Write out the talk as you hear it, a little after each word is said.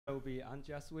will be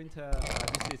Andreas Winter.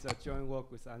 This is a joint work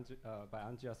with by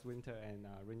Andreas Winter and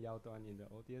Runyao Duan in the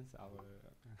audience,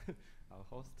 our our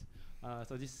host.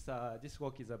 So this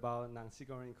work is about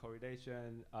non-signaling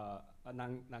correlation,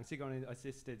 non-signaling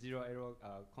assisted zero-error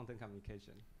content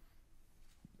communication.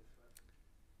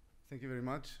 Thank you very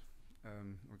much.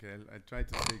 Okay, I'll try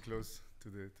to stay close to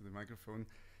the microphone.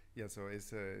 Yeah, so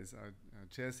as our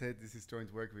chair said, this is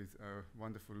joint work with our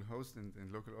wonderful host and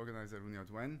local organizer, Runyao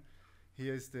Duan.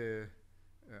 Here is the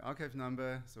archive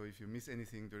number, so if you miss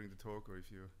anything during the talk or if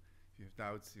you have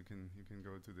doubts, you can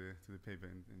go to the paper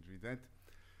and read that.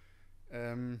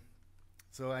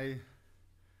 So I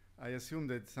assume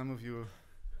that some of you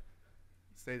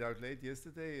stayed out late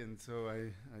yesterday, and so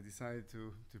I decided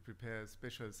to prepare a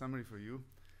special summary for you.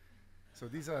 So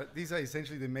these are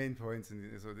essentially the main points,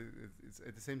 and so it's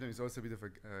at the same time it's also a bit of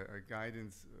a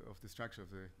guidance of the structure of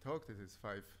the talk. That is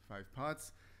five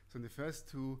parts. So in the first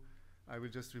two, I will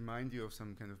just remind you of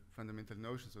some kind of fundamental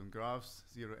notions on graphs,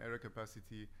 zero error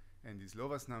capacity, and this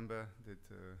Lovasz number that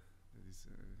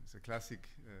is a classic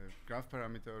graph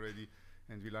parameter already,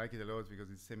 and we like it a lot because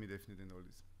it's semi-definite and all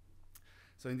this.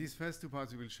 So in these first two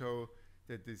parts, we will show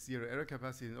that the zero error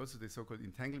capacity and also the so-called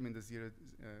entanglement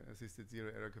assisted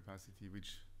zero error capacity,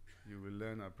 which you will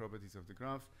learn are properties of the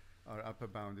graph, are upper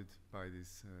bounded by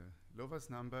this Lovasz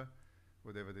number,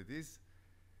 whatever that is.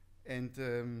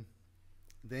 And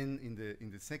then in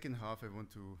the second half, I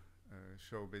want to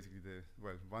show basically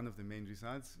one of the main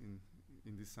results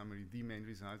in this summary, the main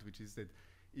result, which is that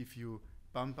if you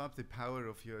bump up the power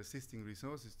of your assisting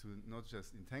resources to not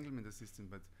just entanglement assistant,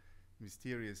 but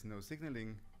mysterious no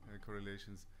signaling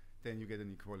correlations, then you get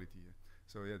an equality.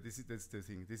 So yeah, that's the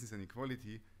thing. This is an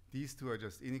equality. These two are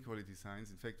just inequality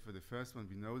signs. In fact, for the first one,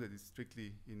 we know that it's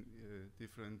strictly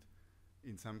different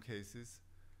in some cases.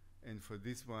 And for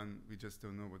this one, we just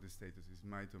don't know what the status is.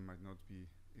 Might or might not be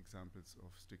examples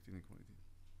of strict inequality.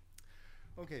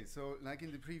 Okay, so like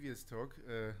in the previous talk,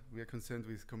 we are concerned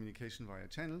with communication via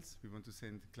channels. We want to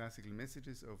send classical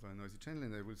messages over a noisy channel,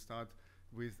 and I will start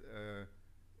with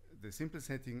the simple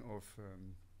setting of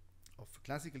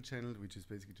classical channel, which is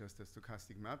basically just a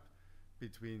stochastic map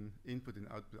between input and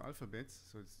output alphabets.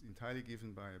 So it's entirely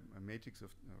given by a matrix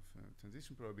of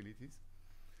transition probabilities.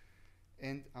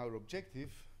 And our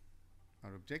objective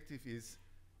is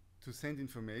to send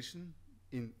information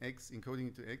in X, encoding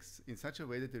into X, in such a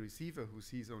way that the receiver who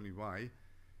sees only Y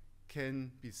can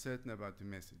be certain about the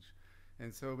message.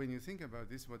 And so when you think about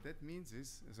this, what that means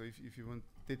is, so if you want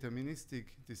deterministic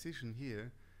decision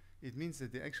here, it means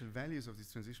that the actual values of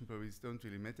these transition probabilities don't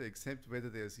really matter, except whether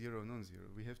they are zero or non-zero.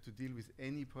 We have to deal with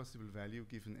any possible value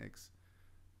given X,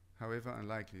 however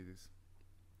unlikely it is.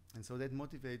 And so that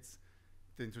motivates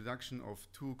the introduction of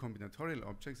two combinatorial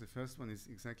objects. The first one is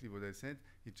exactly what I said.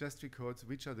 It just records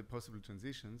which are the possible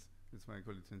transitions. That's why I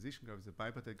call it transition graph. It's a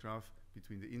bipartite graph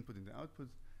between the input and the output,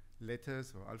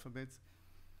 letters or alphabets.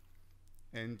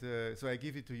 And so I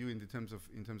give it to you in terms of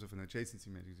an adjacency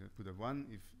matrix. I put a 1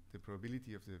 if the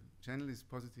probability of the channel is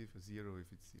positive, a 0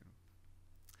 if it's 0.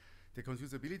 The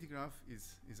confusability graph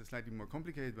is a slightly more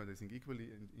complicated, but I think equally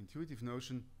an intuitive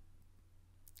notion.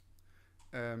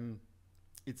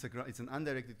 It's an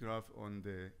undirected graph on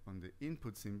the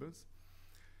input symbols,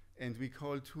 and we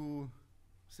call two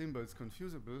symbols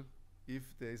confusable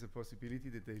if there is a possibility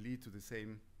that they lead to the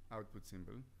same output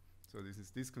symbol. So this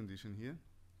is this condition here.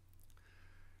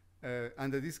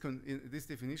 Under this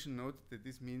definition, note that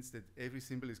this means that every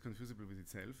symbol is confusable with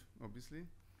itself, obviously,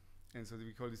 and so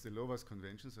we call this the Lovasz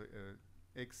convention. So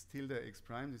x tilde x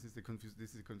prime. This is the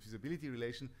confusability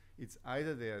relation. It's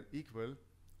either they are equal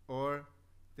or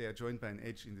they are joined by an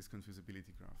edge in this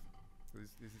confusability graph. So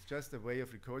this is just a way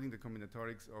of recording the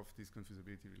combinatorics of this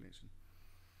confusability relation.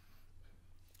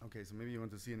 Okay, so maybe you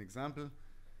want to see an example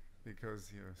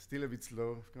because you're still a bit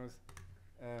slow, of course.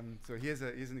 So here's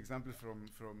an example from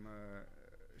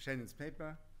Shannon's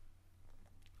paper.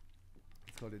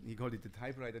 He called it the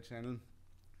typewriter channel.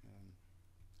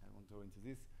 I won't go into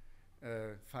this.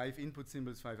 5 input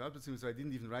symbols, 5 output symbols. So I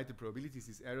didn't even write the probabilities.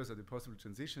 These errors are the possible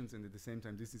transitions, and at the same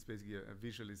time, this is basically a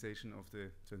visualization of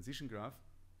the transition graph.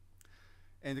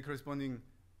 And the corresponding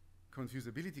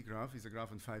confusability graph is a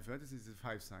graph on 5 vertices. It's a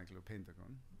 5-cycle or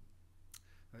pentagon.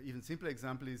 Even simpler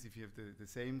example is if you have the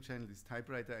same channel, this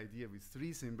typewriter idea with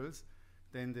 3 symbols,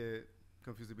 then the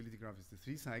confusability graph is the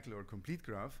 3-cycle or complete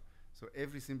graph. So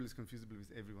every symbol is confusable with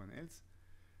everyone else.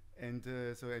 And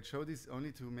so I show this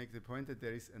only to make the point that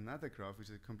there is another graph, which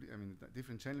is a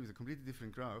different channel with a completely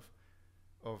different graph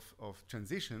of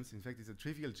transitions. In fact, it's a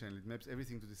trivial channel. It maps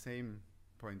everything to the same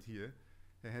point here.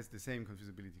 It has the same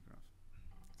confusability graph.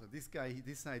 So this guy,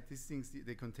 this side, these things,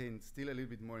 they contain still a little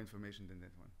bit more information than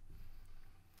that one.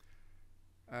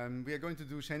 We are going to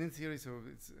do Shannon theory, so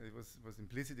it was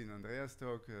implicit in Andreas'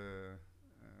 talk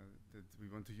that we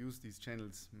want to use these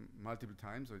channels multiple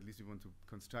times, or at least we want to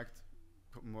construct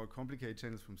more complicated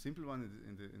channels from simple one.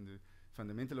 In the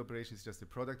fundamental operation, it's just a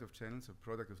product of channels, a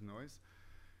product of noise.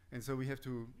 And so we have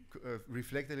to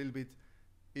reflect a little bit.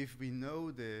 If we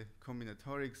know the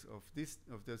combinatorics of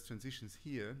those transitions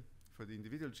here for the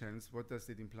individual channels, what does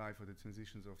it imply for the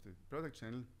transitions of the product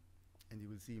channel? And you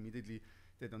will see immediately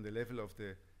that on the level of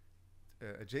the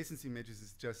adjacency matrix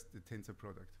is just the tensor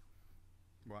product.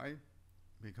 Why?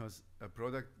 Because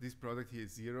this product here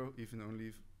is 0 if and only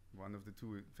if one of the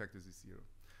two factors is 0.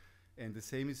 And the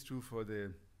same is true for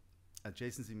the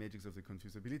adjacency matrix of the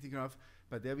confusability graph,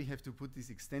 but there we have to put this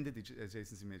extended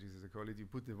adjacency matrix, as I call it. You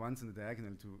put the ones on the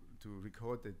diagonal to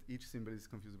record that each symbol is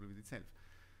confusable with itself.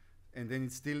 And then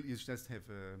it's still, you just have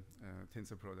a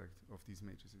tensor product of these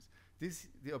matrices.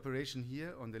 The operation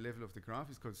here on the level of the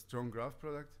graph is called strong graph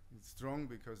product. It's strong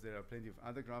because there are plenty of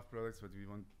other graph products, but we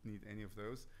won't need any of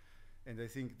those. And I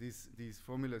think these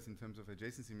formulas in terms of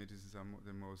adjacency matrices are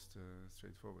the most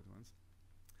straightforward ones.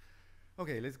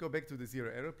 Okay, let's go back to the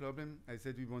zero error problem. I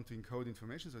said we want to encode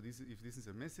information. So if this is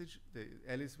a message,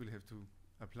 Alice will have to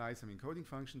apply some encoding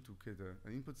function to get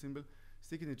an input symbol,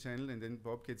 stick in the channel, and then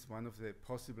Bob gets one of the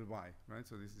possible y, right?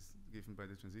 So this is given by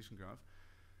the transition graph.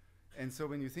 And so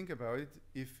when you think about it,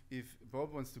 if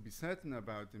Bob wants to be certain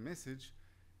about the message,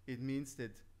 it means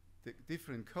that the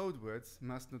different code words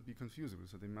must not be confusable.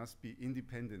 So they must be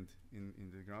independent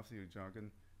in the graph theory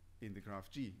jargon in the graph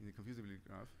G, in the confusability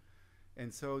graph.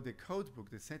 And so the code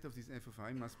book, the set of these f of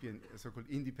I, must be a so-called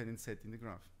independent set in the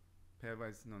graph,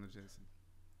 pairwise non-adjacent.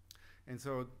 And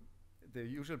so the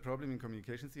usual problem in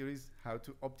communication theory is how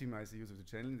to optimize the use of the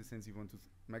channel, in the sense you want to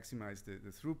maximize the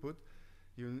throughput.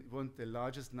 You want the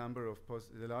largest number of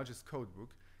the largest code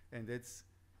book, and that's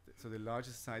so the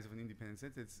largest size of an independent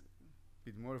set. That's a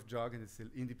bit more of jargon. It's the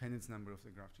independence number of the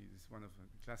graph G. It's one of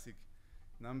a classic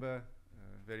number,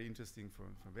 very interesting for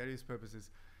various purposes.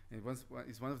 And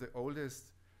it's one of the oldest.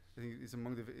 I think it's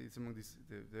among the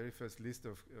very first list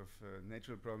of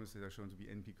natural problems that are shown to be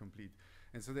NP complete.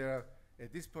 And so there are,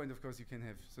 at this point, of course, you can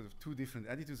have sort of two different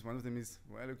attitudes. One of them is,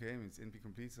 well, okay, I mean, it's NP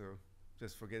complete, so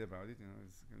just forget about it.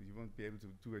 You won't be able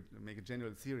to make a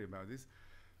general theory about this.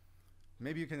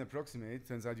 Maybe you can approximate.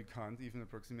 Turns out you can't. Even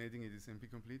approximating it is NP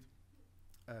complete,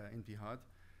 NP hard.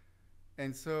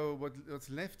 And so what's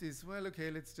left is, well, okay,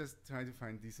 let's just try to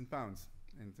find decent bounds,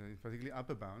 and particularly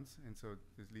upper bounds. And so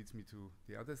this leads me to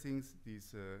the other things,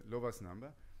 this Lovasz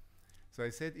number. So I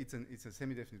said it's a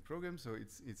semi-definite program, so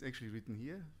it's actually written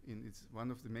here. It's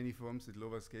one of the many forms that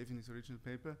Lovasz gave in his original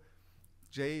paper.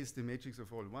 J is the matrix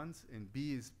of all ones, and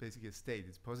B is basically a state.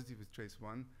 It's positive with trace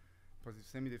 1, positive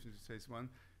semi-definite with trace 1,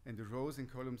 and the rows and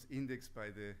columns indexed by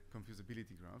the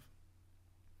confusability graph.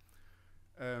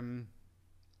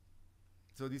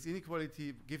 So this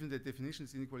inequality, given the definition,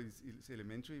 this inequality is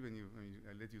elementary. When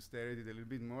I let you stare at it a little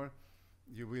bit more,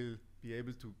 you will be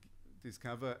able to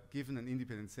discover, given an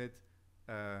independent set,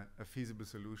 a feasible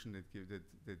solution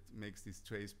that makes this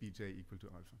trace bj equal to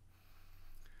alpha.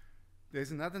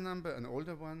 There's another number, an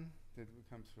older one, that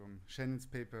comes from Shannon's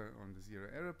paper on the zero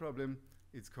error problem.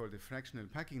 It's called a fractional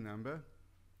packing number,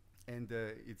 and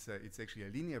it's actually a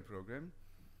linear program.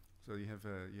 So you have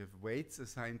weights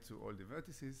assigned to all the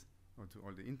vertices, or to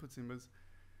all the input symbols,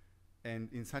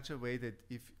 and in such a way that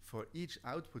if for each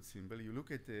output symbol you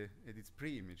look at its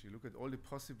pre-image, you look at all the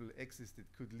possible x's that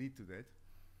could lead to that,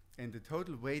 and the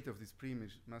total weight of this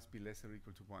pre-image must be less or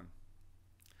equal to 1.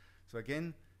 So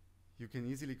again, you can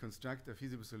easily construct a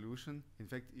feasible solution. In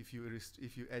fact, if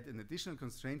you add an additional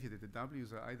constraint here that the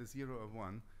w's are either 0 or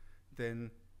 1,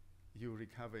 then you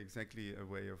recover exactly a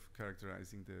way of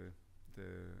characterizing the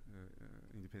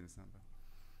independence number.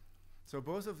 So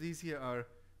both of these here are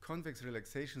convex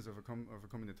relaxations of a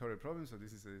combinatorial problem. So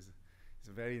this is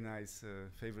a very nice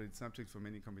favorite subject for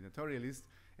many combinatorialists.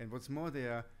 And what's more,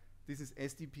 this is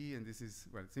SDP, and this is,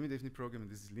 well, semi-definite program,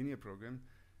 and this is linear program.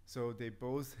 So they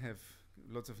both have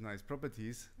lots of nice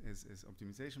properties as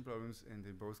optimization problems, and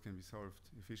they both can be solved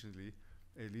efficiently,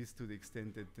 at least to the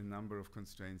extent that the number of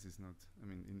constraints is not, I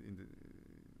mean,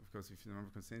 of course, if the number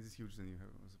of constraints is huge, then you have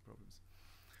also problems.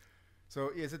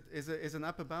 So as an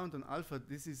upper bound on alpha,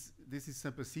 this is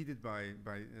superseded by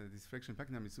this fraction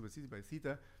packing number is superseded by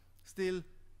theta. Still,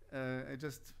 I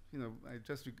just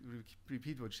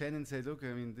repeat what Shannon said. Look, I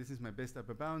mean, this is my best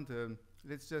upper bound.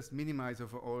 Let's just minimize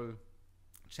over all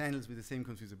channels with the same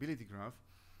confusability graph,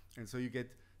 and so you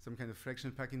get some kind of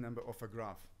fractional packing number of a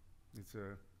graph.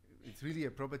 It's really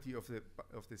a property of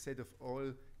the set of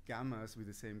all gammas with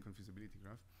the same confusability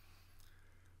graph.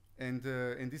 And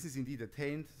this is indeed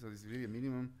attained, so this is really a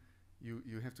minimum.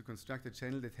 You have to construct a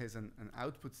channel that has an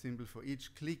output symbol for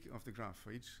each click of the graph,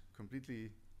 for each completely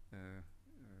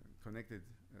connected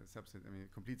subset, I mean,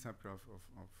 complete subgraph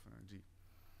of G.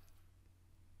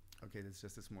 Okay, that's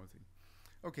just a small thing.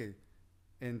 Okay,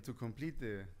 and to complete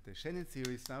the Shannon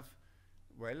theory stuff,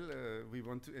 well, we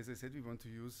want to, as I said, we want to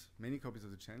use many copies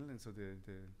of the channel, and so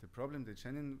the problem that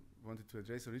Shannon wanted to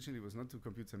address originally was not to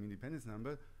compute some independence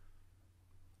number,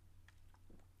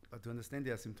 but to understand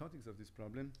the asymptotics of this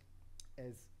problem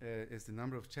as the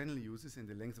number of channel uses and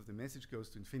the length of the message goes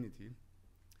to infinity.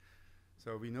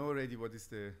 So we know already what is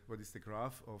the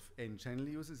graph of n channel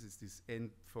uses. It's this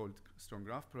n-fold strong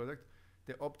graph product.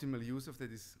 The optimal use of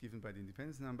that is given by the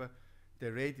independence number.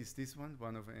 The rate is this one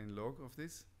over n log of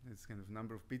this. It's kind of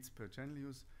number of bits per channel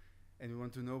use. And we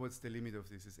want to know what's the limit of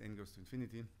this as n goes to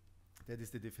infinity. That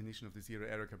is the definition of the zero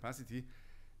error capacity.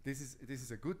 This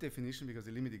is a good definition because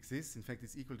the limit exists. In fact,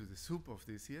 it's equal to the sup of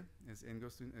this here as n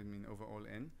goes to, I mean, over all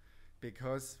n.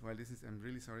 Because, well, this is, I'm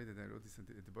really sorry that I wrote this at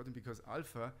the bottom, because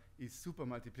alpha is super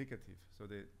multiplicative. So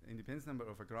the independence number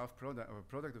of a graph product, of a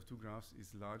product of two graphs,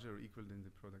 is larger or equal than the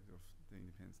product of the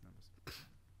independence numbers.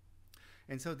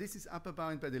 And so this is upper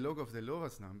bound by the log of the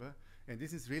Lovasz number, and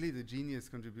this is really the genius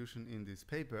contribution in this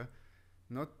paper,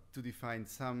 not to define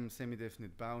some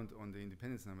semi-definite bound on the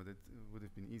independence number. That would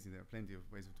have been easy. There are plenty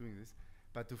of ways of doing this,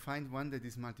 but to find one that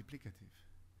is multiplicative.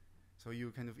 So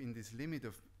you kind of, in this limit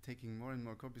of taking more and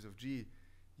more copies of G,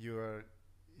 you are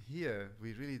here,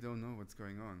 we really don't know what's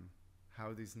going on,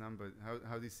 how this number,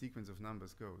 how this sequence of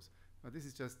numbers goes. But this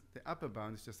is just, the upper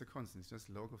bound is just a constant, it's just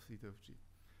log of theta of G.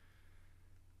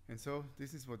 And so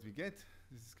this is what we get.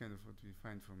 This is kind of what we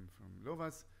find from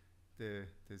Lovasz. The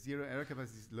zero error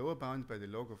capacity is lower bound by the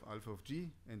log of alpha of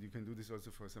G, and you can do this also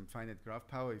for some finite graph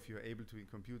power if you're able to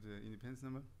compute the independence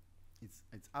number.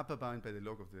 It's upper bound by the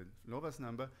log of the Lovasz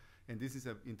number, and this is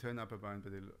in turn upper bound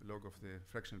by the log of the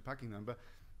fractional packing number,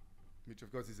 which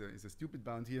of course is a stupid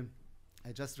bound here.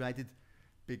 I just write it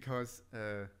because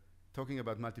talking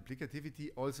about multiplicativity,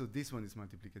 also this one is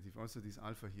multiplicative. Also this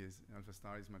alpha here, alpha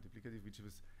star is multiplicative,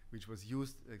 which was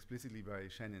used explicitly by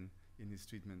Shannon in his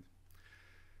treatment.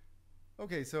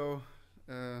 Okay, so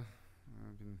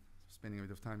I've been spending a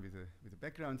bit of time with the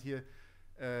background here.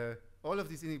 All of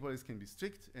these inequalities can be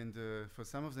strict, and for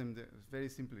some of them, the very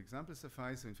simple examples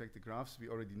suffice. So in fact, the graphs we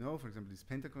already know, for example, this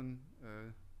pentagon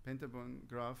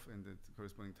graph and the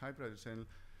corresponding typewriter channel.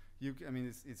 I mean,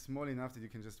 it's small enough that you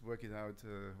can just work it out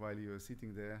while you're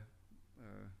sitting there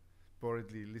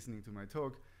boredly listening to my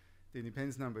talk. The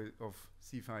independence number of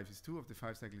C5 is 2, of the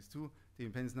 5 cycle is 2. The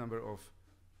independence number of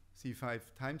C5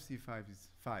 times C5 is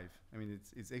 5. I mean,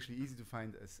 it's actually easy to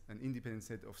find an independent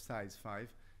set of size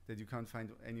 5 that you can't find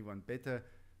anyone better.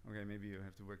 Okay, maybe you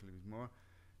have to work a little bit more.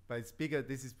 But it's bigger,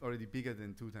 this is already bigger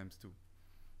than 2 times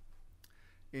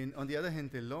 2. On the other hand,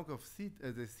 the log of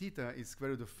the theta is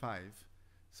square root of 5.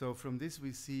 So from this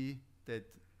we see that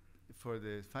for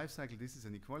the 5 cycle this is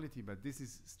an equality, but this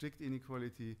is strict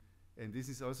inequality, and this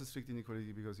is also strict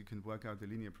inequality because you can work out the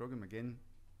linear program again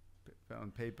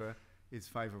on paper. It's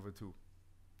 5 over 2,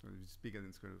 so it's bigger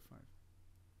than square root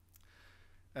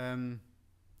of 5.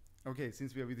 Okay,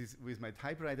 since we are with my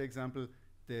typewriter example,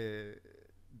 the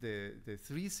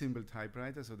 3-symbol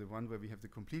typewriter, so the one where we have the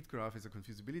complete graph as a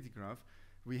confusability graph,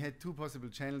 we had 2 possible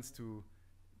channels to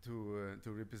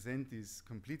represent this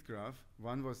complete graph.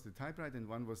 One was the typewriter and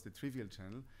one was the trivial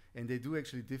channel, and they do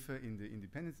actually differ in the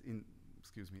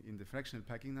in the fractional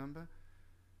packing number,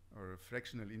 or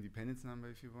fractional independence number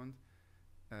if you want.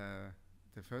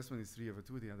 The first one is 3 over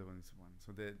 2, the other one is 1.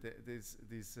 So there's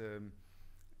this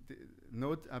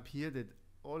note up here that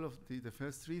all of the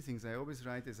first 3 things I always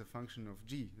write as a function of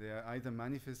G. They are either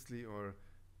manifestly or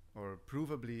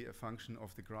provably a function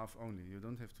of the graph only. You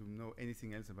don't have to know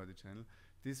anything else about the channel.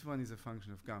 This one is a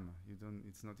function of gamma.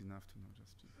 It's not enough to know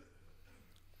just G.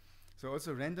 So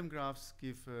also random graphs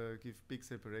give big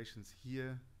separations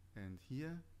here and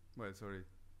here. Well, sorry,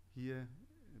 here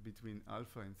between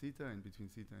alpha and theta, and between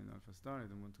theta and alpha star. I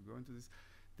don't want to go into this.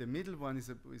 The middle one is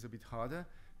a bit harder,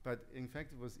 but in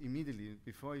fact it was immediately,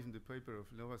 before even the paper of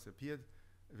Lovasz appeared,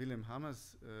 Wilhelm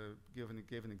Hammers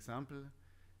gave an example,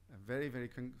 a very, very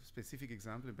specific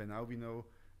example. By now we know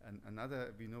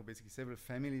we know basically several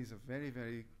families of very,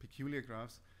 very peculiar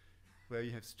graphs where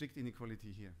you have strict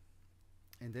inequality here.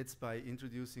 And that's by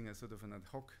introducing a sort of an ad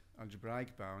hoc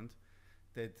algebraic bound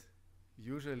that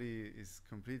usually is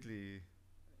completely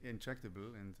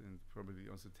intractable and probably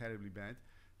also terribly bad.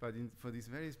 But for these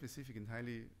very specific and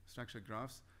highly structured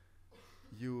graphs,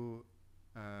 you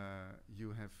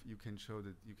can show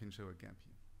a gap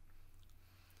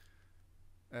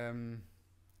here.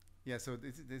 yeah, so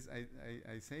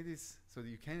I say this so that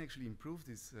you can actually improve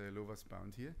this Lovasz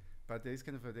bound here, but there's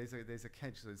kind of there's a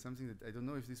catch. So it's something that I don't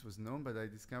know if this was known, but I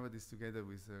discovered this together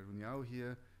with Runyao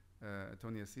here,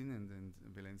 Tony Yassin and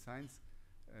Belen Sainz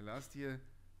last year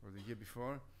or the year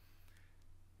before.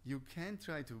 You can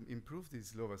try to improve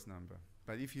this Lovasz number,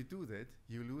 but if you do that,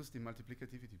 you lose the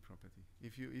multiplicativity property.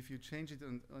 If you change it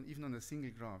on even on a single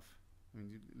graph, I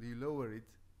mean you lower it.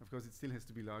 Of course, it still has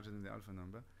to be larger than the alpha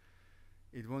number.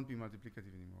 It won't be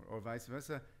multiplicative anymore, or vice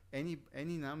versa. Any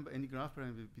number, any graph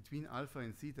parameter between alpha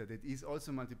and theta that is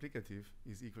also multiplicative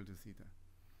is equal to theta.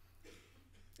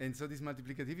 And so this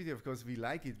multiplicativity, of course, we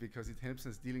like it because it helps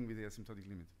us dealing with the asymptotic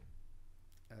limit.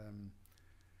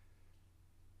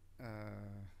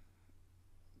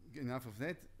 Enough of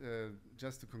that.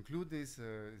 Just to conclude this,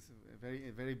 it's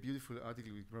a very beautiful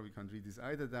article. We probably can't read this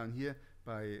either down here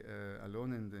by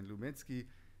Alon and Lumetsky,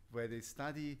 where they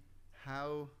study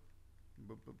how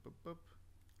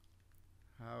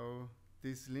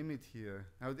this limit here,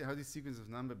 how this sequence of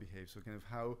number behaves. So kind of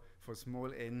how for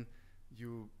small n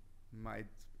you might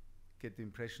get the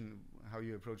impression how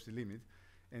you approach the limit.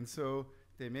 And so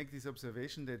they make this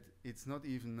observation that it's not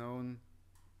even known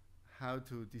how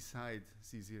to decide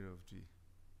C0 of G,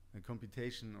 a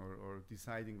computation or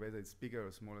deciding whether it's bigger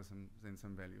or smaller than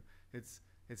some value. It's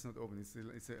not open.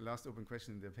 It's a last open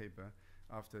question in their paper.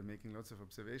 After making lots of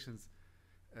observations,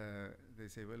 they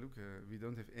say, well, look, we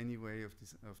don't have any way of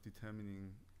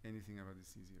determining anything about the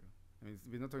C0. I mean,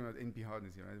 we're not talking about NP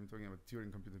hardness here, right? We're talking about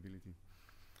Turing computability.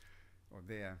 Or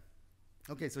there.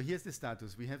 Okay, so here's the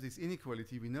status. We have this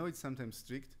inequality. We know it's sometimes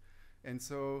strict. And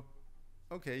so,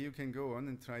 okay, you can go on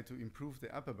and try to improve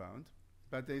the upper bound.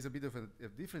 But there is a bit of a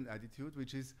different attitude,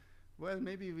 which is, well,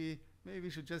 maybe we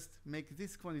should just make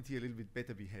this quantity a little bit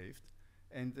better behaved.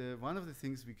 And one of the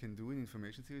things we can do in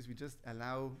information theory is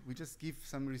we just give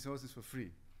some resources for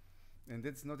free. And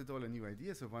that's not at all a new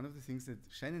idea. So one of the things that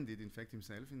Shannon did, in fact,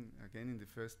 himself, again in the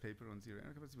first paper on zero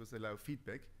error capacity, was allow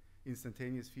feedback,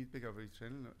 instantaneous feedback over each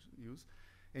channel use.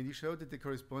 And he showed that the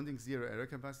corresponding zero error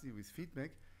capacity with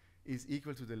feedback is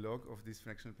equal to the log of this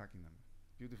fractional packing number.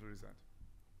 Beautiful result.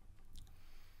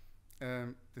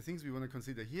 The things we want to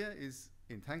consider here is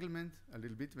entanglement, a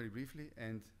little bit, very briefly,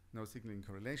 and no signaling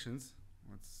correlations.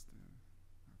 What's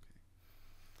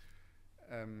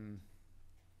the, okay.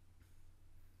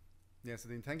 Yeah, so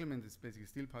the entanglement is basically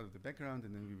still part of the background,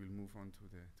 and then we will move on to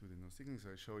the no signaling. So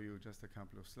I show you just a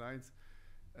couple of slides.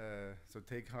 So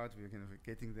take heart, we are kind of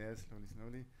getting there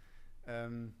slowly.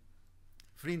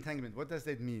 Free entanglement, what does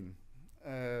that mean?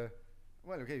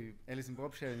 Well, okay, Alice and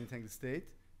Bob share an entangled state,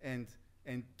 and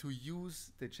to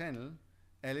use the channel,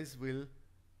 Alice will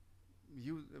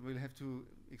have to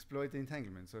exploit the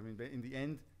entanglement. So I mean, in the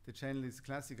end, the channel is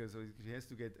classical, so he has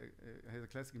to get has a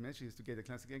classical measure. He has to get a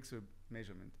classical X-ray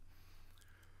measurement.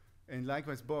 And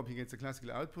likewise, Bob, he gets a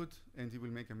classical output, and he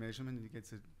will make a measurement, and he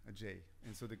gets a J.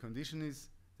 And so the condition is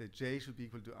that J should be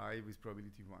equal to I with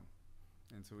probability 1.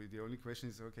 And so the only question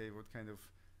is, okay,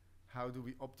 how do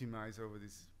we optimize over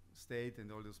this state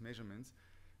and all those measurements?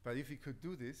 But if we could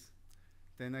do this,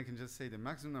 then I can just say the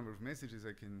maximum number of messages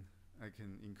I can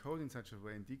encode in such a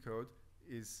way and decode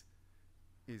is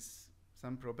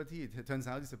some property. It turns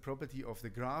out it's a property of the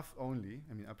graph only.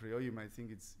 I mean, a priori you might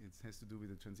think it has to do with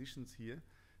the transitions here,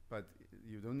 but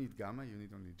you don't need gamma, you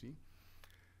need only G.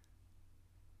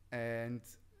 And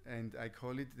I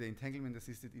call it the entanglement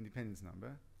assisted independence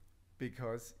number,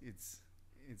 because it's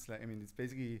like, I mean, it's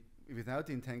basically, without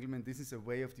the entanglement, this is a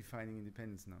way of defining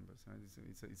independence numbers. Right?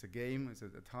 It's a game, it's a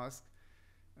task,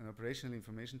 an operational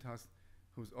information task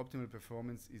whose optimal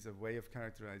performance is a way of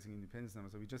characterizing independence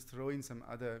numbers. So we just throw in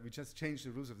we just change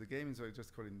the rules of the game, and so I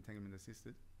just call it entanglement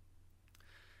assisted.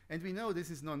 And we know this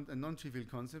is a non-trivial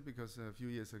concept, because a few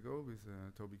years ago with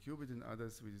Toby Cubitt and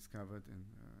others, we discovered, and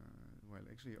well,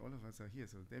 actually all of us are here.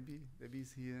 So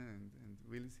Debbie's here, and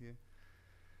Will is here.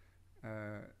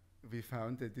 We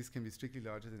found that this can be strictly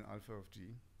larger than alpha of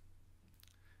G.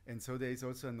 And so there is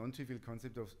also a non-trivial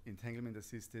concept of entanglement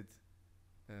assisted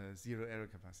zero error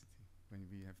capacity when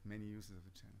we have many uses of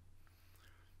the channel.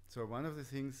 So one of the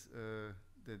things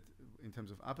that in terms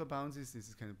of upper bounds this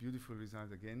is kind of beautiful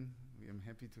result again. I'm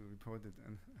happy to report that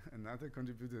another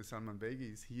contributor, Salman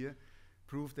Begi, is here,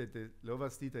 proved that the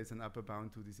Lovasz theta is an upper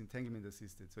bound to this entanglement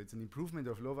assisted. So it's an improvement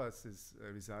of Lovasz's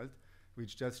result,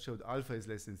 which just showed alpha is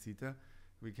less than theta.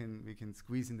 We can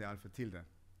squeeze in the alpha tilde.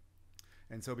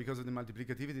 And so because of the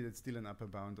multiplicativity, that's still an upper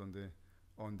bound on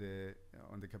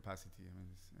the capacity. I mean,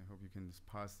 I hope you can just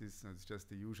pass this. It's just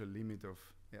the usual limit of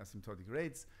the asymptotic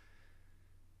rates.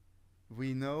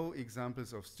 We know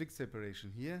examples of strict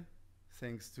separation here,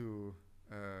 thanks to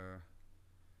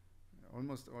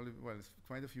almost all,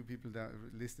 quite a few people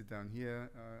listed down here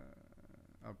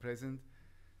are present.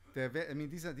 I mean,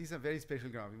 these are very special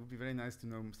graphs. It would be very nice to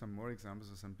know some more examples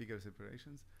of some bigger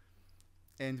separations.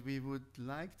 And we would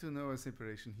like to know a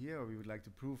separation here, or we would like to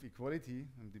prove equality,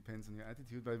 and depends on your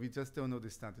attitude, but we just don't know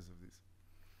the status of this.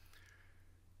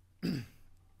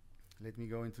 Let me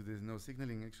go into this no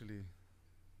signaling, actually.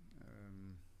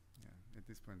 Yeah, at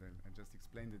this point, I just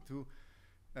explained it too.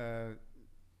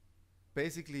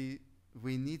 Basically,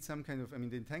 we need some kind of, I mean,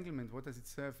 the entanglement, what does it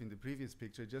serve in the previous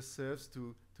picture? It just serves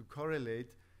to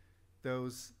correlate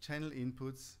those channel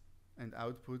inputs and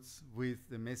outputs with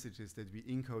the messages that we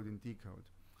encode and decode.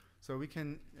 So we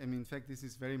can, I mean, in fact, this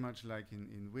is very much like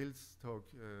in Will's talk,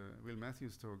 Will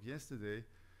Matthews' talk yesterday.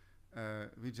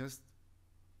 We just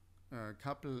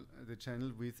couple the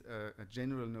channel with a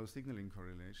general no signaling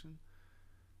correlation.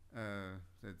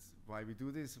 That's why we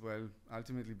do this. Well,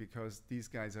 ultimately because these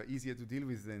guys are easier to deal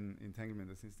with than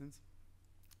entanglement assistants,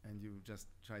 and you just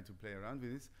try to play around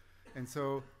with this. And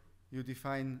so you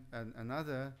define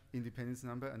another independence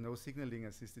number, a no signaling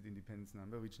assisted independence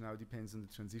number, which now depends on the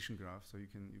transition graph. So you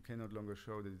can no longer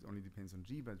show that it only depends on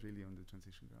G, but really on the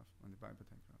transition graph, on the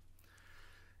bipartite graph.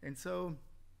 And so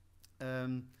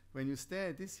when you stare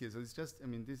at this here, so it's just, I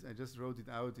mean, this, I just wrote it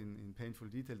out in painful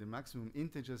detail, the maximum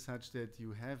integer such that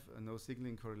you have a no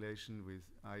signaling correlation with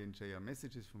I and j are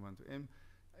messages from 1 to m,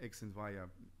 x and y are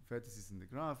vertices in the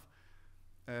graph.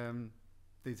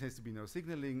 There has to be no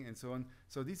signaling and so on.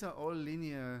 So these are all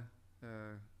linear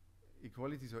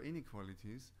equalities or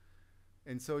inequalities.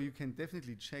 And so you can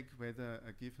definitely check whether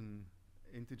a given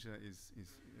integer is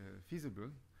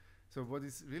feasible. So what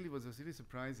was really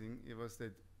surprising, it was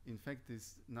that in fact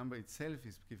this number itself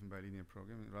is given by a linear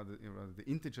program, rather the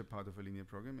integer part of a linear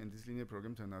program, and this linear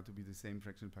program turned out to be the same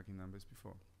fractional packing number as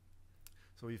before.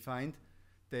 So we find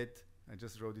that, I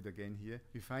just wrote it again here,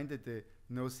 we find that the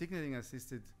no signaling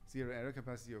assisted zero error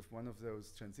capacity of one of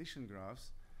those transition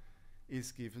graphs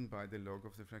is given by the log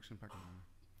of the fractional packing number.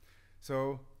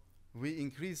 So we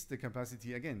increased the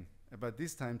capacity again, but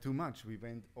this time too much. We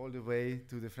went all the way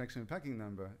to the fractional packing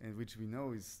number, and which we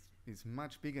know is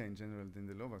much bigger in general than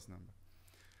the Lovasz number.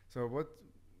 So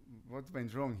what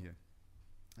went wrong here?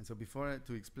 And so before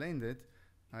to explain that,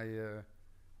 I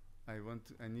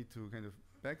need to kind of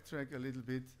backtrack a little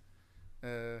bit.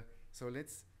 So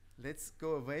let's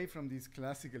go away from these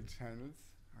classical channels.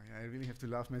 I really have to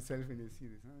laugh myself when I see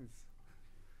this. Huh?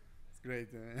 It's great.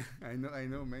 I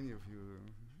know many of you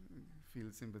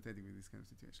feel sympathetic with this kind of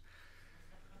situation.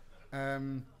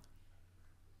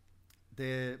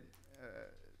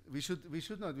 We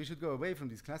should go away from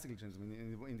these classical channels. I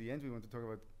mean, in the end, we want to talk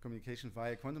about communication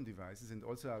via quantum devices, and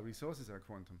also our resources are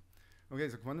quantum. Okay,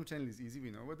 so quantum channel is easy.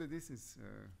 We know what it is. It's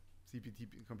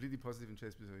CPT, completely positive and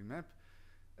trace-preserving map.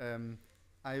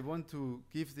 I want to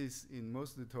give this in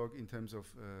most of the talk in terms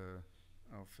of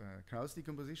Krauss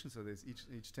decomposition. So there's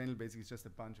each channel basically is just a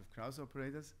bunch of Krauss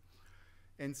operators.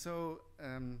 And so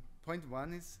point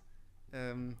one is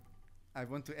I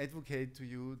want to advocate to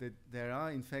you that there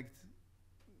are in fact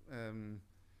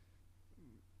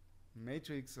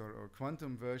matrix or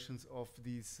quantum versions of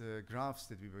these graphs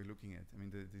that we were looking at. I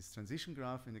mean, this transition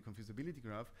graph and the confusability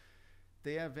graph,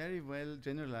 they are very well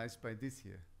generalized by this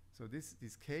here. So this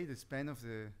K, the span of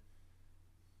the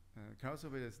Krauss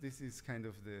operators, this is kind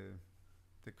of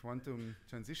the quantum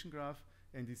transition graph,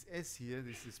 and this S here,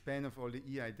 this is the span of all the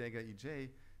EI dagger EJ,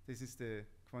 this is the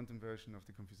quantum version of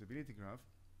the confusability graph.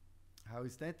 How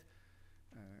is that?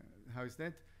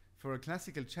 For a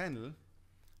classical channel,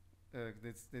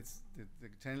 that's the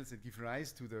channels that give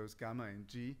rise to those gamma and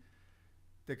G,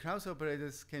 the Krauss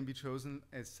operators can be chosen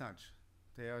as such.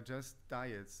 They are just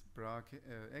dyads, bra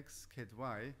x, ket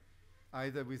y,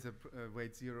 either with a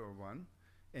weight 0 or 1,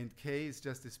 and k is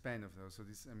just the span of those. So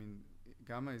this, I mean,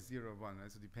 gamma is 0 or 1,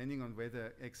 right? So depending on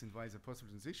whether x and y is a possible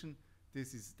transition,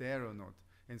 this is there or not.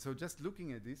 And so just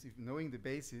looking at this, if knowing the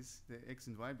basis, the x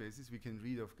and y basis, we can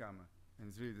read off gamma, and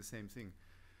it's really the same thing.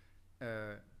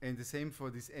 And the same for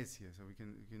this S here. So we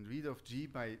can read off G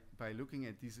by looking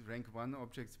at these rank 1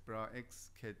 objects, bra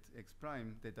x, ket x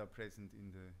prime, that are present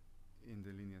in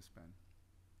the linear span.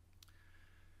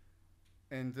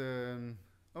 And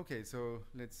okay, so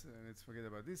let's forget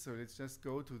about this. So let's just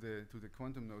go to the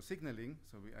quantum no signaling.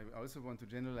 So I also want to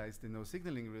generalize the no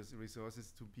signaling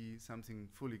resources to be something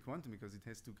fully quantum, because it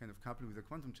has to kind of couple with a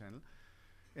quantum channel.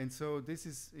 And so this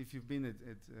is, if you've been at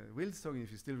Will's talk, and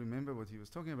if you still remember what he was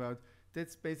talking about,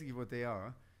 that's basically what they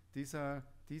are. These are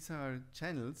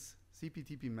channels,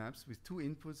 CPTP maps with 2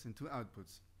 inputs and 2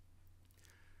 outputs.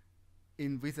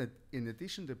 in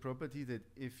addition, the property that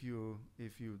if you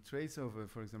trace over,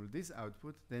 for example, this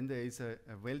output, then there is a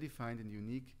well-defined and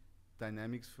unique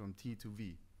dynamics from T to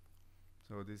V.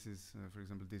 So this is, for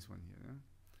example, this one here,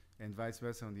 yeah? And vice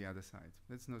versa on the other side.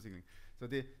 That's no signaling. So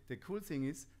the cool thing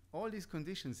is, all these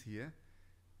conditions here,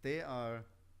 they are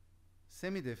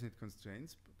semi-definite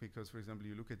constraints, because, for example,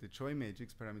 you look at the Choi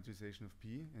matrix parameterization of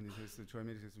P, and it has the Choi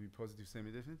matrix has to be positive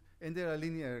semi-definite, and there are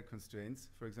linear constraints,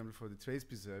 for example, for the trace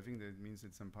preserving, that means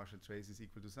that some partial trace is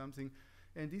equal to something,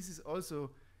 and this is also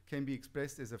can be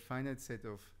expressed as a finite set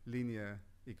of linear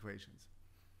equations.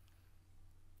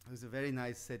 There's a very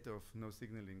nice set of no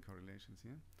signaling correlations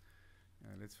here.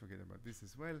 Let's forget about this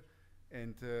as well,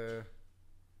 and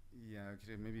yeah,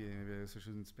 okay, maybe I also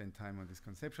shouldn't spend time on this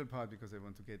conceptual part, because I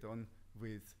want to get on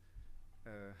with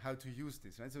how to use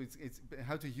this, right? So it's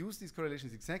how to use these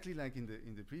correlations exactly like in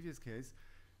the previous case.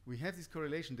 We have this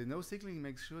correlation. The no signaling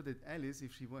makes sure that Alice,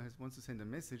 if she wants to send a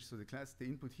message, so the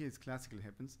input here is classical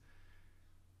happens,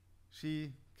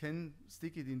 she can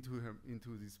stick it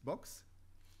into this box,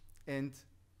 and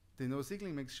the no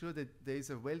signaling makes sure that there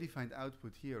is a well-defined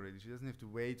output here already. She doesn't have to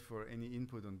wait for any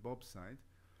input on Bob's side.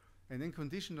 And then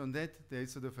conditioned on that, there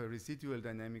is sort of a residual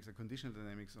dynamics, a conditional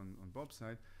dynamics on Bob's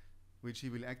side, which he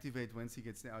will activate once he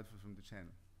gets the output from the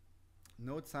channel.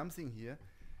 Note something here.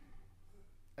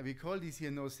 We call this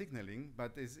here no signaling,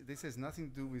 but this has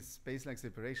nothing to do with space-like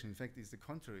separation. In fact, it's the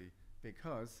contrary,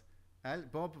 because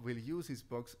Bob will use his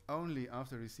box only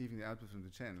after receiving the output from the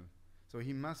channel. So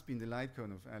he must be in the light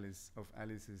cone of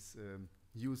Alice's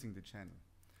using the channel.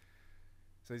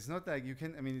 So it's not like you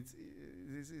can, I mean,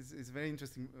 it's very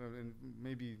interesting and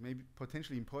maybe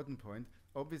potentially important point.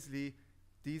 Obviously,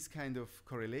 these kind of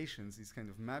correlations, these kind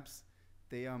of maps,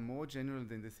 they are more general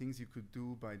than the things you could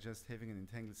do by just having an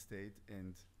entangled state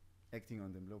and acting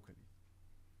on them locally.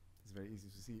 It's very easy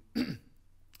to see.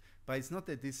 But it's not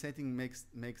that this setting makes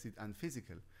it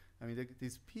unphysical. I mean,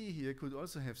 this P here could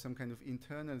also have some kind of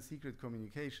internal secret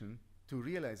communication to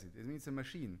realize it. I mean, it's a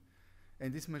machine.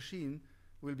 And this machine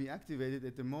will be activated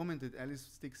at the moment that Alice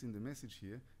sticks in the message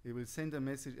here. It will send a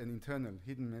message, an internal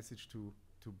hidden message to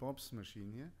Bob's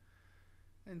machine here.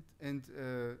 And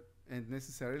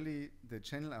necessarily the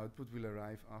channel output will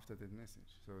arrive after that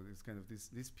message. So this kind of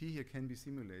this P here can be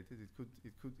simulated.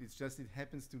 It's just it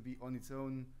happens to be on its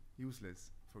own useless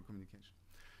for communication.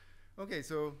 Okay,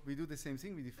 so we do the same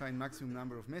thing. We define maximum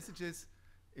number of messages.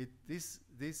 This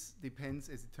depends,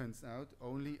 as it turns out,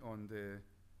 only on this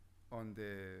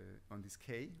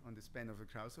K, on the span of the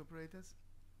Krauss operators.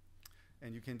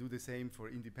 And you can do the same for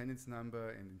independence number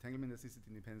and entanglement assisted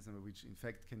independence number, which in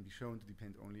fact can be shown to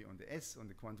depend only on the S, on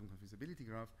the quantum confusability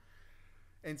graph.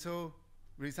 And so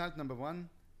result number one,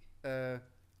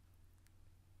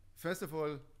 first of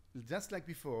all, just like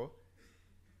before,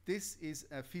 this is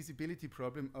a feasibility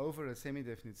problem over a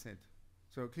semi-definite set.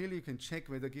 So clearly you can check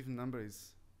whether a given number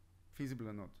is feasible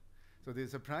or not. So the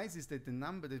surprise is that the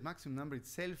maximum number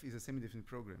itself is a semi-definite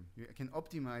program. You can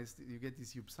optimize, you get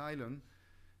this upsilon,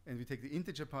 and we take the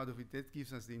integer part of it, that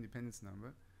gives us the independence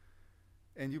number.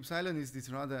 And upsilon is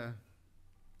this rather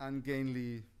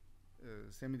ungainly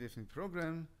semi-definite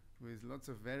program with lots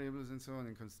of variables and so on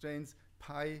and constraints.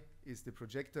 Pi is the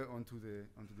projector onto the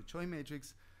Choi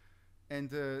matrix. And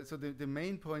so the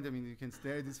main point, I mean, you can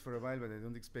stare at this for a while, but I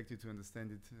don't expect you to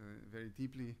understand it very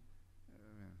deeply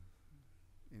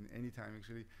in any time,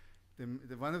 actually.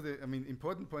 One of the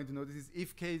important point to notice is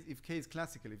if K is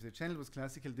classical, if the channel was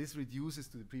classical, this reduces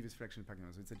to the previous fractional Packing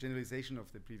number. So it's a generalization of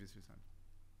the previous result.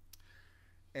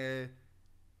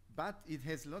 But it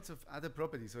has lots of other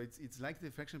properties. So it's like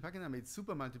the fractional Packing number. It's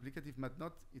super multiplicative, but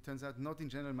not, it turns out, not in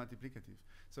general multiplicative.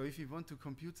 So if you want to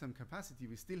compute some capacity,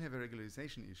 we still have a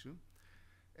regularization issue.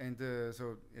 And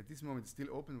so at this moment, it's still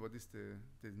open what is the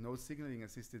no signaling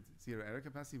assisted zero error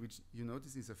capacity, which you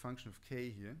notice is a function of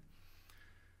K here.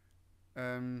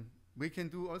 We can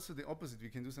do also the opposite. We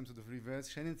can do some sort of reverse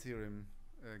Shannon theorem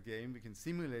game. We can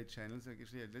simulate channels.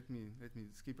 Actually, let me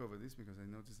skip over this because I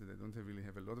noticed that I don't really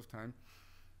have a lot of time.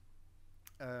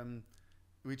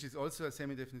 Which is also a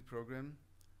semi-definite program,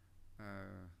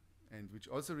 and which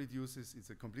also reduces. It's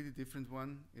a completely different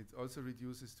one. It also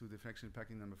reduces to the fractional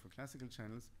Packing number for classical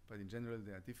channels, but in general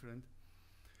they are different.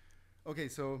 Okay,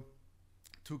 so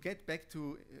to get back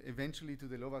to eventually to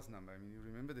the Lovasz number, I mean, you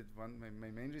remember that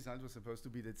my main result was supposed to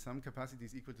be that some capacity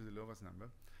is equal to the Lovasz number.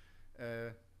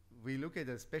 We look at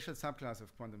a special subclass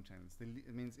of quantum channels.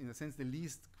 It means, in a sense, the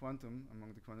least quantum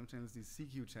among the quantum channels, these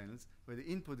CQ channels, where the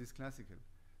input is classical.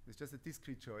 It's just a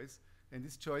discrete choice, and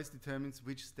this choice determines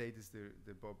which state is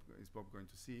Bob going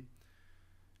to see.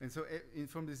 And so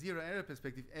from the zero error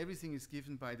perspective, everything is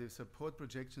given by the support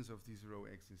projections of these row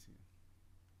x's here.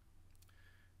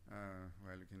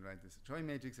 well, you can write this joy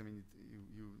matrix. I mean,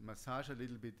 you massage a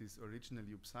little bit this original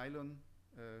upsilon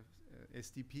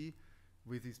SDP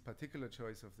with this particular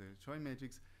choice of the joy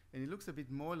matrix, and it looks a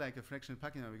bit more like a fractional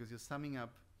packing number because you're summing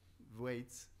up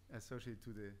weights associated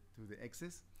to the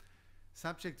x's,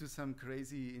 subject to some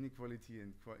crazy inequality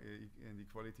and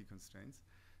equality constraints.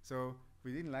 So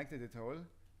we didn't like that at all,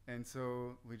 and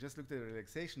so we just looked at a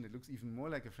relaxation that looks even more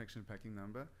like a fractional packing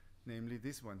number, namely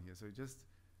this one here. So you just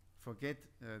forget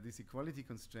this equality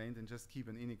constraint and just keep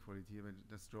an inequality by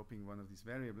just dropping one of these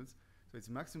variables. So it's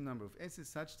maximum number of s's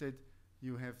such that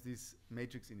you have this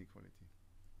matrix inequality.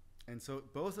 And so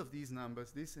both of these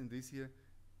numbers, this and this here,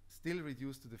 still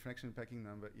reduce to the fractional packing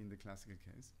number in the classical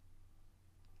case.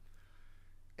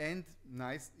 And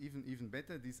nice, even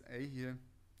better, this A here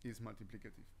is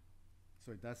multiplicative.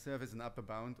 So it does serve as an upper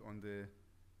bound on the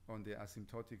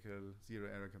asymptotical zero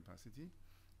error capacity.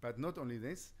 But not only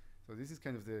this, so this is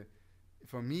kind of the,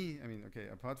 for me, I mean, okay,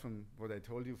 apart from what I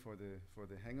told you for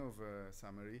the hangover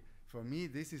summary, for me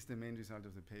this is the main result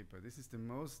of the paper. This is the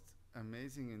most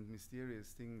amazing and mysterious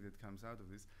thing that comes out of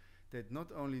this, that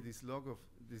not only this log of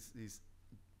this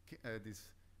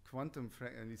quantum,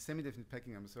 this semi-definite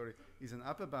packing, I'm sorry, is an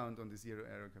upper bound on the zero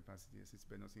error capacity as it's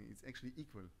Bernoulli thing. It's actually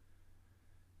equal.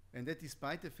 And that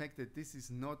despite the fact that this is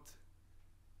not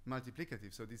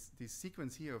multiplicative. So this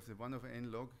sequence here of the 1 over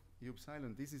n log u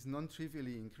epsilon, this is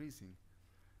non-trivially increasing.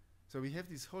 So we have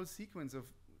this whole sequence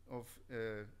of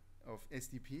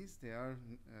SDPs. They are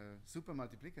super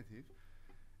multiplicative.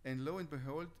 And lo and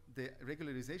behold, the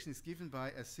regularization is given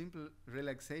by a simple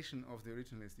relaxation of the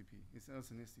original SDP. It's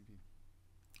also an SDP.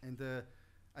 And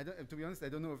to be honest, I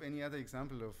don't know of any other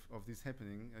example of this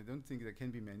happening. I don't think there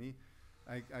can be many.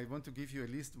 I want to give you at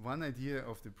least one idea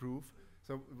of the proof.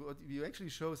 So what you actually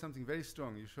show something very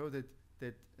strong. You show that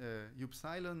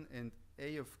upsilon and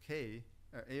a of k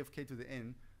to the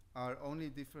n are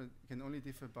can only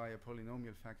differ by a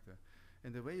polynomial factor.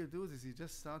 And the way you do this, you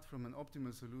just start from an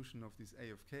optimal solution of this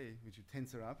a of k, which you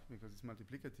tensor up because it's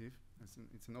multiplicative.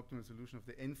 It's an optimal solution of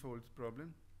the n-fold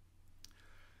problem.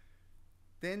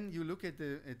 Then you look at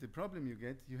the problem you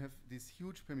get. You have this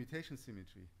huge permutation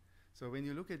symmetry. So when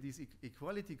you look at these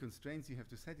equality constraints you have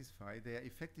to satisfy, they are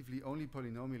effectively only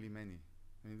polynomially many.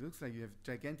 I mean, it looks like you have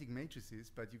gigantic matrices,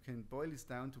 but you can boil this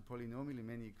down to polynomially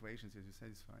many equations that you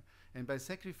satisfy. And by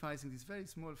sacrificing this very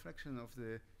small fraction of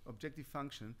the objective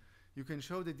function, you can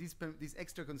show that these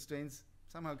extra constraints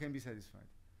somehow can be satisfied.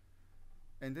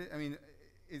 And I mean,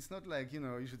 it's not like,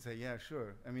 you should say, yeah,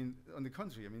 sure. I mean, on the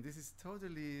contrary, I mean, this is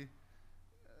totally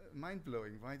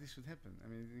mind-blowing why this should happen. I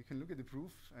mean, you can look at the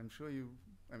proof. I'm sure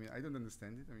I don't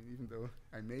understand it. I mean, even though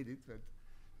I made it,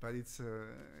 but it's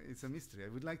a mystery. I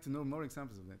would like to know more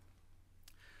examples of that.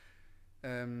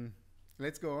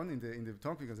 Let's go on in the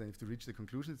talk because I have to reach the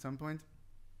conclusion at some point.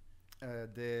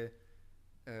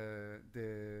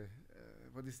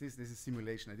 What is this? This is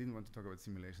simulation. I didn't want to talk about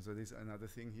simulation, so there's another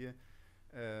thing here.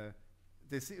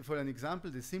 For an example,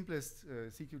 the simplest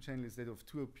CQ channel is that of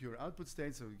two pure output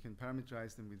states, so you can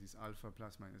parameterize them with this alpha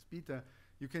plus minus beta.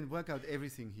 You can work out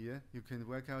everything here. You can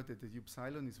work out that the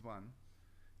upsilon is 1,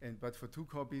 but for 2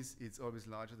 copies, it's always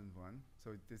larger than 1.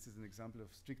 So this is an example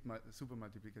of strict super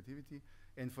multiplicativity.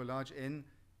 And for large n,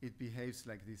 it behaves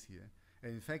like this here.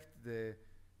 And in fact, the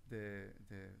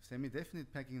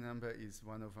semi-definite packing number is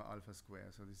 1 over alpha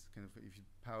square. So this is kind of, if you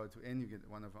power to n, you get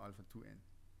 1 over alpha 2n.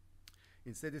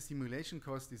 Instead, the simulation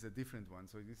cost is a different one.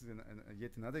 So this is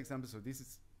yet another example. So this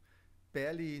is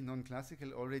barely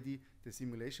non-classical already. The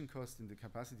simulation cost and the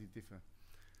capacity differ,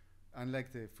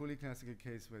 unlike the fully classical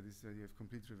case where you have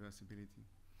complete reversibility.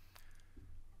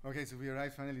 Okay, so we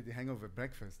arrive finally at the hangover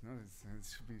breakfast. No,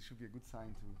 it should be a good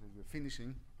sign that we're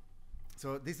finishing.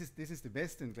 So this is the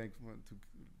best, and like to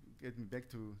get me back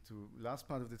to last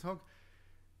part of the talk.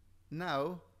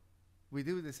 Now we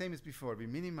do the same as before. We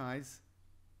minimize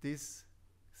this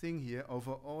thing here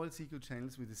over all CQ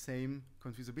channels with the same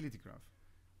confusability graph.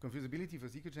 Confusability for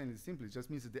CQ channel is simple. It just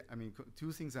means that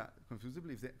two things are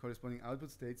confusable if the corresponding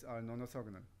output states are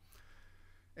non-orthogonal.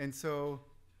 And so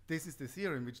this is the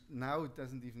theorem, which now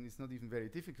it's not even very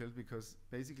difficult, because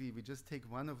basically we just take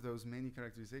one of those many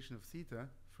characterizations of theta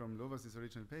from Lovasz's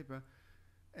original paper,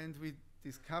 and we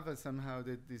discover somehow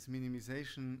that this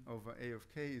minimization over a of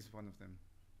k is one of them.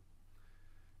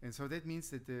 And so that means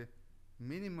that the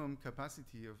minimum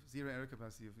capacity of zero error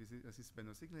capacity of assisted by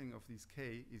no signaling of this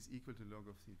k is equal to log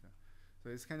of theta. So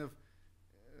it's kind of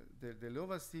the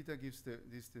Lovasz theta gives the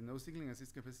no signaling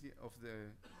assist capacity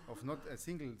of not a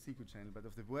single CQ channel, but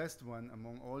of the worst one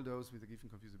among all those with a given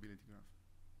confusability graph.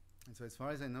 And so as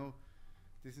far as I know,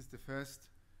 this is the first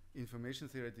information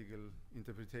theoretical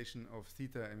interpretation of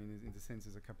theta, I mean, in the sense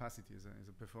as a capacity, as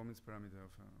a performance parameter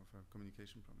of a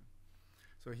communication problem.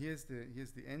 So here's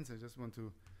the answer. I just want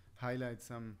to highlight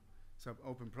some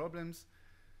open problems.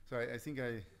 So I think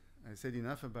I said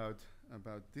enough about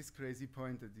this crazy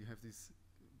point that you have this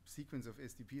sequence of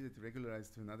SDP that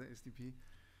regularized to another SDP.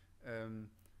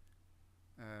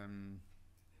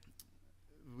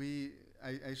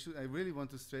 I really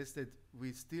want to stress that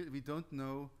we don't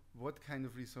know what kind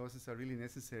of resources are really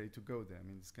necessary to go there. I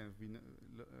mean, it's kind of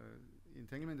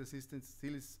entanglement assistance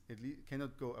still is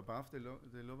cannot go above the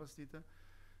Lovasz theta,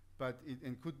 but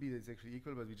it could be that it's actually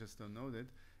equal, but we just don't know that.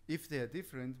 If they are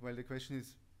different, well, the question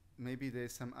is maybe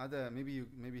there's some other, maybe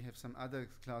you have some other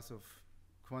class of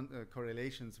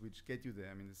correlations which get you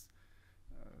there. I mean,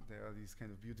 there are these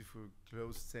kind of beautiful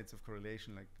closed sets of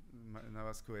correlation like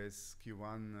Navasquez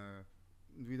Q1.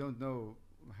 We don't know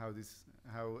how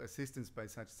assistance by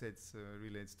such sets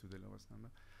relates to the Lovasz number.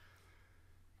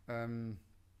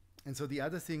 And so the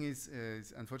other thing is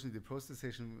unfortunately the poster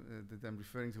session that I'm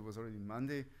referring to was already on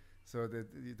Monday. So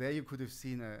there you could have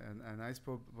seen a nice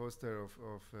poster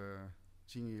of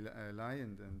Jingyi Lai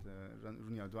and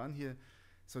Runyao Duan here.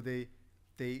 So they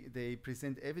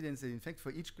present evidence that in fact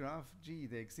for each graph G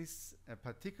there exists a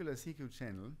particular CQ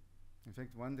channel, in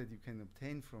fact one that you can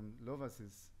obtain from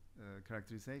Lovasz's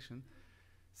characterization,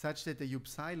 such that the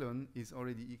upsilon is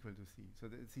already equal to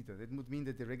theta. That would mean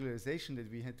that the regularization that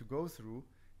we had to go through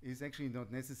is actually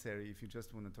not necessary if you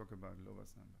just want to talk about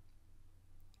Lovasz number.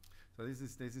 So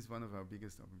this is one of our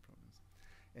biggest open problems.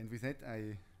 And with that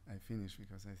I finish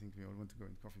because I think we all want to go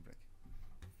in coffee break.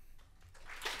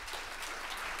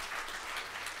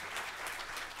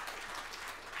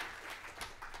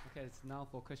 Okay, it's now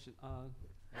for question. Alan?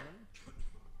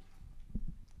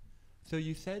 So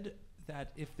you said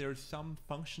that if there's some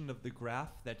function of the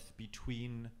graph that's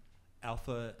between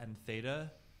alpha and theta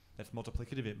that's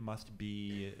multiplicative, it must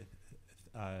be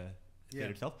theta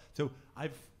itself. So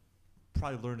I've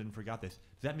probably learned and forgot this.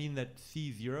 Does that mean that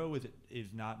C0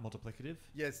 is not multiplicative?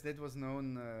 Yes, that was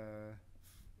known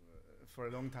for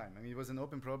a long time. I mean, it was an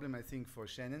open problem, I think, for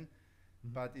Shannon,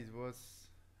 but it was,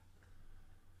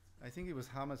 I think it was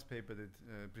Hamer's paper that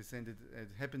presented, it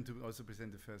happened to also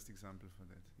present the first example for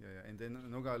that. Yeah. And then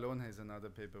Noga alone has another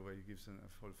paper where he gives a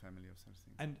whole family of such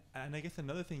things. And I guess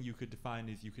another thing you could define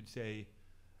is you could say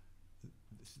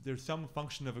there's some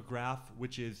function of a graph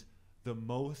which is the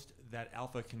most that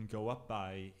alpha can go up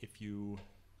by if you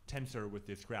tensor with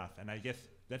this graph. And I guess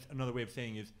that's another way of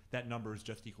saying is that number is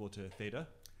just equal to theta?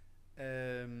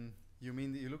 You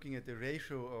mean you're looking at the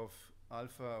ratio of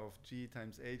alpha of G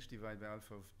times H divided by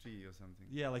alpha of G or something?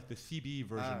 Yeah, like the CB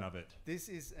version of it. This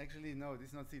is actually, no, this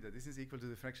is not theta. This is equal to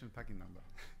the fractional packing number.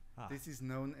 This is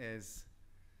known as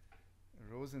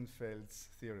Rosenfeld's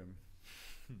theorem.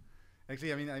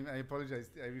 Actually, I mean, I apologize.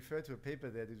 I refer to a paper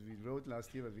that we wrote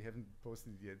last year, but we haven't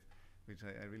posted it yet, which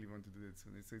I really want to do that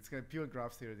soon. So it's kind of pure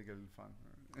graph theoretical fun,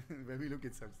 where we look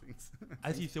at such things.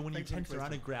 I see. So when you tensor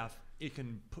on a graph, you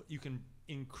can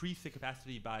increase the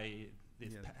capacity by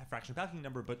this fractional packing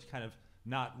number, but kind of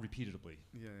not repeatedly.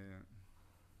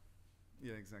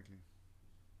 Yeah, exactly.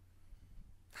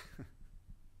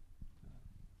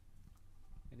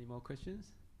 Any more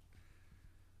questions?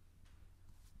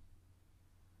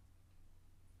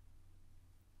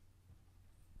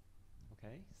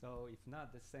 Okay, so if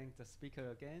not, let's thank the speaker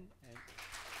again. And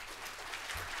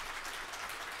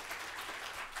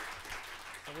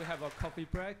so we have a coffee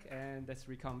break, and let's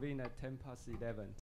reconvene at 11:10.